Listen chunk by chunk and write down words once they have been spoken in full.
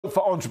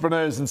For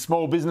entrepreneurs and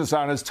small business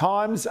owners,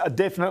 times are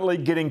definitely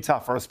getting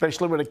tougher,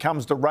 especially when it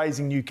comes to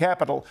raising new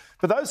capital.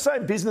 But those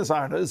same business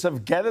owners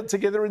have gathered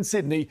together in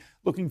Sydney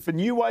looking for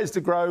new ways to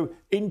grow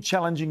in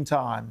challenging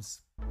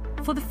times.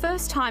 For the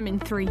first time in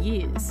 3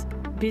 years,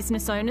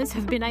 business owners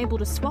have been able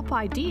to swap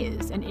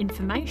ideas and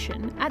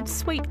information at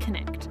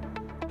SuiteConnect,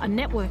 a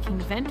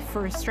networking event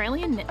for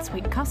Australian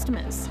NetSuite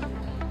customers.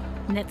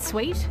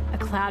 NetSuite, a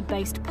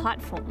cloud-based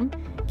platform,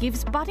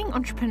 gives budding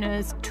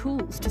entrepreneurs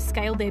tools to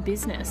scale their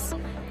business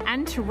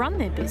and to run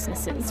their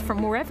businesses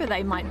from wherever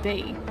they might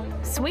be.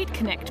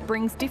 SuiteConnect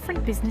brings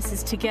different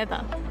businesses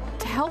together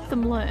to help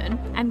them learn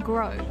and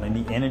grow.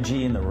 And the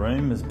energy in the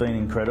room has been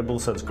incredible,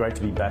 so it's great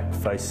to be back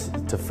face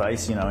to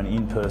face. You know, an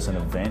in-person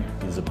event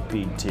is a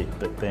big tip,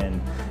 but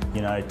then,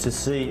 you know, to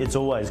see, it's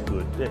always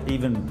good.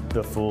 Even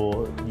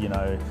before, you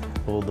know,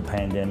 all the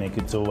pandemic,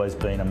 it's always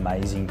been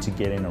amazing to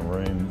get in a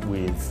room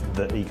with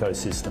the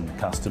ecosystem,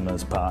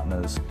 customers,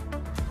 partners.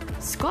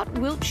 Scott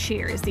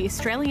Wiltshire is the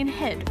Australian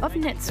head of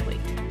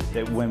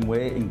NetSuite. When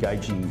we're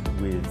engaging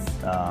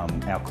with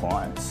our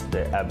clients,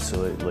 they're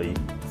absolutely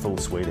full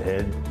suite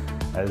ahead,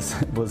 as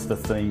was the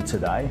theme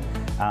today,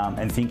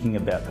 and thinking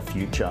about the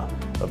future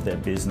of their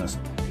business.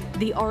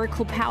 The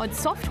Oracle-powered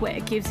software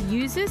gives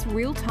users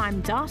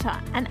real-time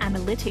data and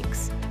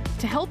analytics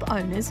to help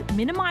owners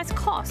minimise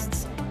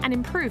costs and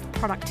improve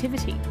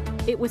productivity.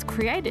 It was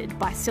created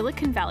by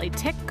Silicon Valley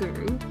tech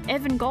guru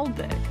Evan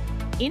Goldberg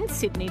in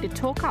Sydney to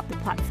talk up the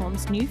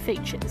platform's new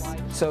features.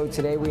 So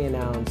today we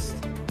announced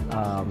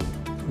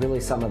really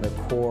some of the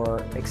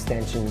core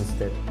extensions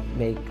that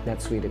make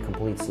NetSuite a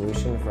complete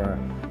solution for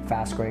a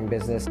fast-growing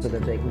business, so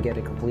that they can get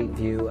a complete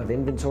view of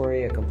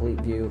inventory, a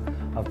complete view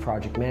of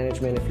project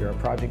management, if you're a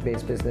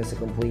project-based business, a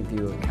complete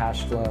view of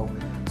cash flow.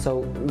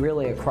 So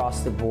really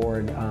across the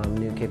board,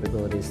 new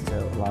capabilities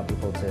to allow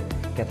people to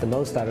get the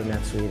most out of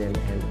NetSuite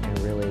and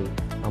really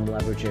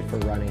leverage it for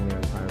running their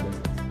entire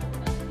business.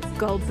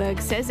 Goldberg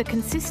says a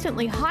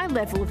consistently high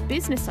level of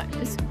business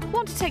owners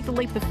want to take the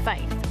leap of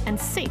faith and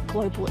seek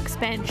global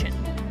expansion.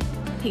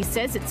 He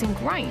says it's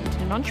ingrained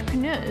in an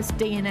entrepreneur's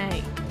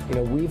DNA. You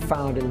know, we've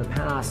found in the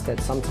past that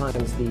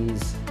sometimes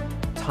these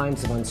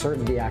times of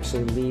uncertainty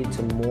actually lead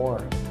to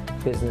more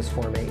business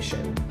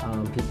formation.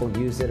 People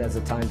use it as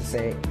a time to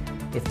say,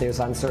 if there's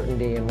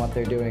uncertainty in what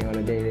they're doing on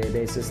a day-to-day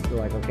basis, they're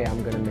like, okay,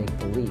 I'm going to make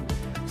the leap.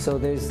 So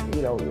there's,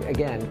 you know,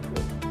 again,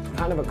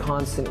 kind of a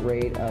constant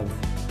rate of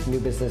new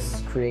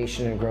business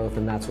creation and growth,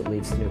 and that's what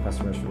leads to new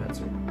customers for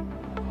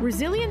NetSuite.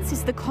 Resilience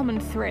is the common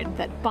thread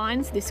that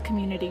binds this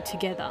community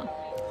together.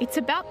 It's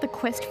about the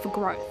quest for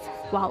growth,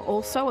 while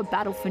also a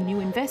battle for new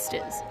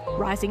investors,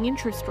 rising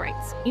interest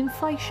rates,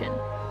 inflation,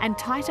 and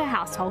tighter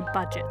household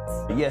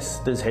budgets. Yes,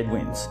 there's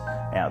headwinds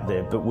out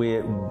there, but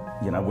we're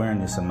in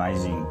this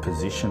amazing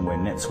position where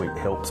NetSuite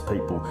helps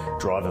people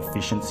drive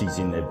efficiencies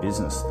in their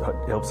business,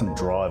 helps them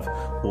drive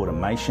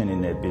automation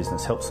in their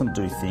business, helps them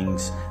do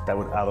things that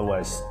would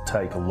otherwise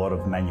take a lot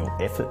of manual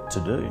effort to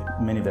do.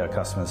 Many of our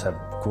customers have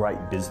great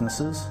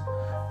businesses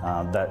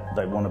that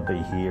they want to be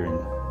here in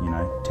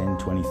 10,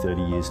 20,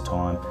 30 years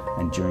time,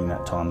 and during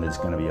that time there's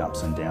going to be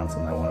ups and downs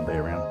and they want to be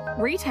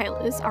around.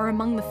 Retailers are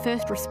among the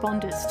first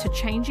responders to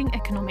changing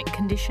economic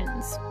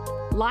conditions.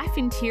 Life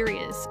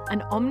Interiors,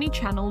 an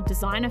omni-channel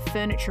designer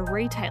furniture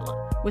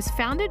retailer, was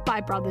founded by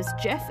brothers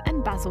Jeff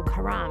and Basil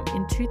Karam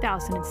in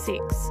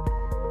 2006.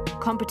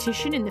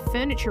 Competition in the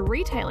furniture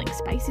retailing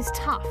space is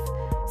tough,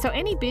 so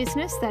any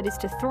business that is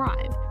to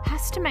thrive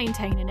has to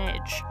maintain an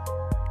edge.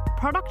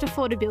 Product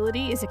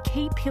affordability is a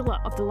key pillar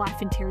of the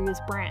Life Interiors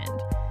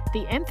brand.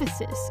 The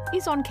emphasis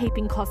is on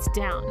keeping costs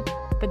down,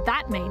 but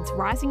that means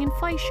rising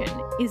inflation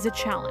is a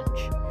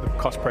challenge. The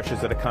cost pressures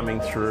that are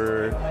coming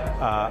through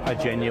are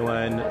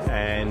genuine,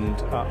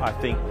 and I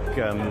think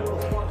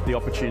the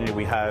opportunity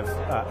we have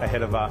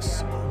ahead of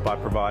us by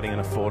providing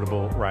an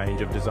affordable range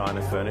of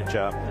designer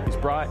furniture is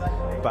bright,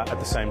 but at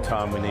the same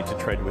time we need to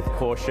tread with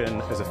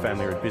caution as a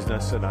family-run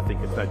business, and I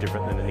think it's no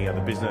different than any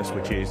other business,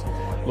 which is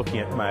looking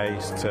at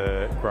ways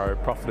to grow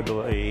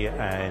profitability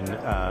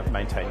and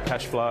maintain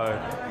cash flow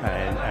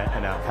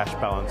and our cash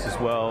balance as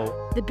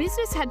well. The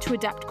business had to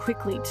adapt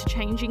quickly to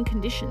changing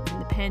conditions in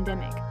the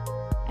pandemic.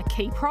 A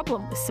key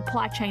problem was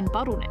supply chain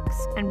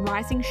bottlenecks and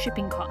rising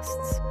shipping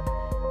costs.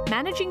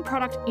 Managing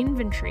product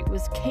inventory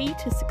was key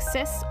to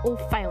success or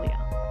failure.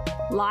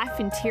 Life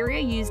Interior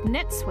used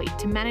NetSuite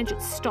to manage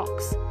its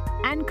stocks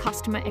and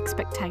customer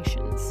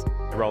expectations.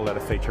 We rolled out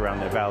a feature around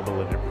the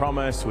availability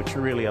promise, which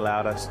really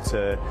allowed us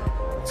to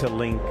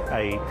link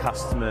a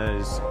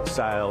customer's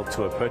sale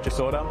to a purchase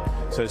order.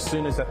 So as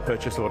soon as that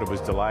purchase order was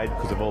delayed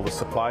because of all the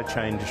supply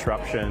chain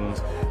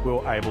disruptions, we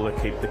were able to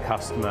keep the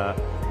customer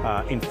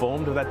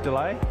informed of that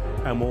delay,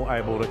 and we were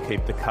able to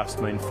keep the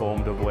customer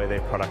informed of where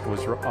their product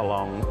was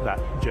along that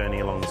journey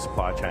along the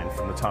supply chain,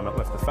 from the time it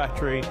left the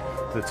factory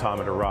to the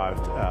time it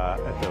arrived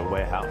at the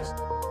warehouse.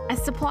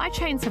 As supply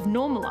chains have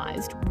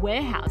normalised,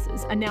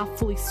 warehouses are now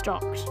fully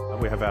stocked.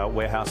 We have our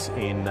warehouse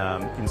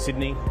in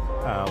Sydney.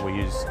 We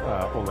use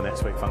all the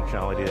NetSuite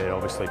functionality to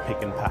obviously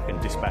pick and pack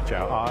and dispatch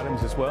our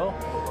items as well.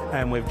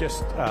 And we've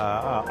just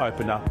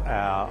opened up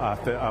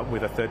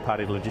with a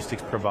third-party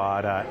logistics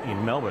provider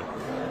in Melbourne.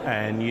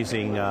 And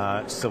using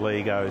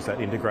Celigo as that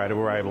integrator,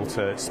 we're able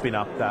to spin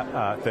up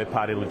that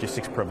third-party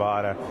logistics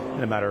provider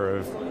in a matter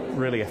of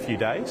really a few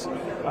days.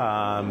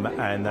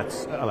 And that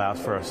allows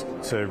for us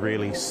to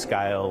really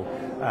scale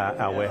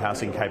our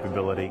warehousing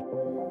capability.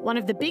 One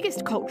of the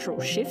biggest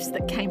cultural shifts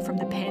that came from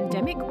the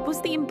pandemic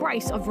was the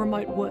embrace of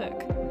remote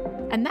work.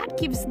 And that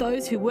gives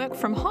those who work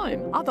from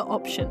home other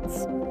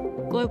options.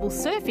 Global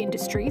Surf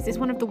Industries is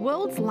one of the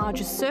world's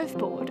largest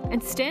surfboard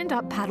and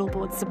stand-up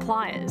paddleboard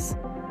suppliers.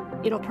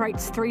 It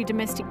operates 3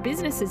 domestic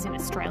businesses in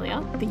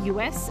Australia, the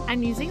US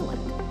and New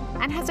Zealand,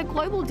 and has a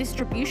global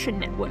distribution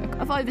network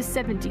of over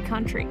 70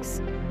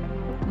 countries.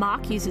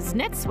 Mark uses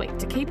NetSuite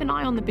to keep an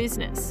eye on the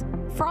business,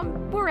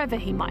 from wherever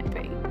he might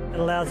be. It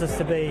allows us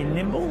to be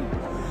nimble,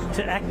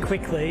 to act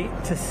quickly,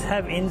 to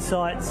have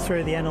insights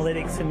through the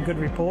analytics and good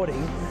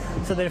reporting,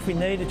 so that if we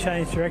need to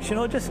change direction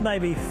or just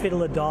maybe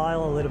fiddle a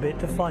dial a little bit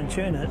to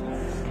fine-tune it,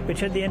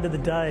 which at the end of the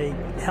day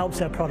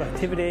helps our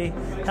productivity,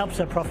 helps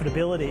our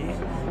profitability,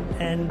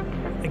 and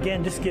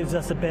again just gives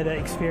us a better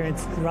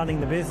experience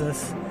running the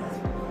business,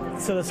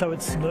 so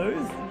it's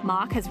smooth.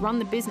 Mark has run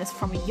the business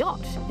from a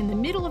yacht in the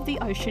middle of the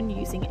ocean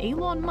using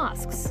Elon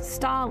Musk's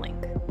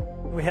Starlink.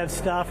 We have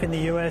staff in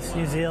the US,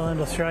 New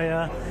Zealand,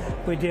 Australia.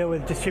 We deal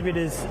with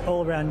distributors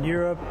all around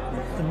Europe,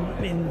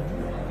 in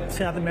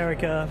South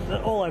America,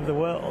 all over the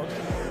world.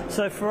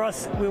 So for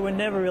us, we were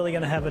never really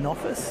going to have an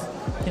office.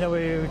 You know,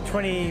 we're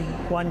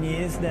 21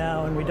 years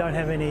now and we don't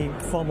have any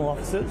formal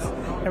offices.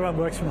 Everyone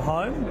works from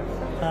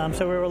home.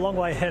 So we're a long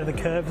way ahead of the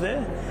curve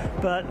there.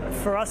 But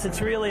for us,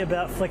 it's really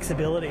about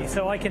flexibility.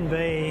 So I can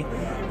be,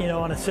 you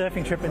know, on a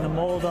surfing trip in the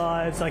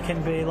Maldives. I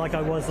can be, like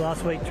I was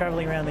last week,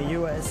 traveling around the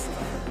US.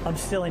 I'm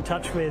still in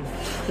touch with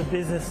the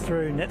business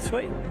through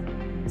NetSuite.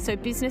 So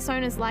business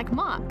owners like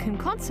Mark can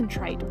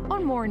concentrate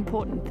on more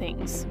important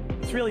things.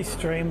 It's really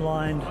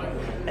streamlined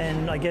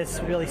and I guess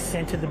really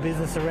centred the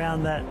business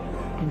around that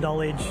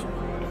knowledge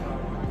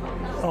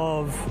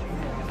of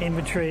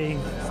inventory,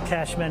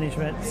 cash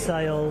management,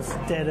 sales,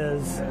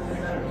 debtors,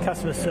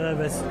 customer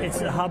service.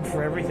 It's a hub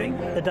for everything.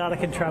 The data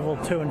can travel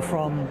to and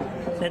from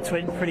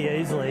NetSuite pretty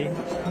easily.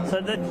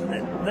 So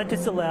that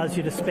just allows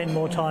you to spend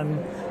more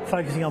time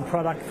focusing on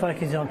product,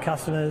 focusing on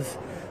customers,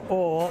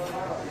 or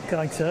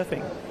going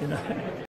surfing, you know.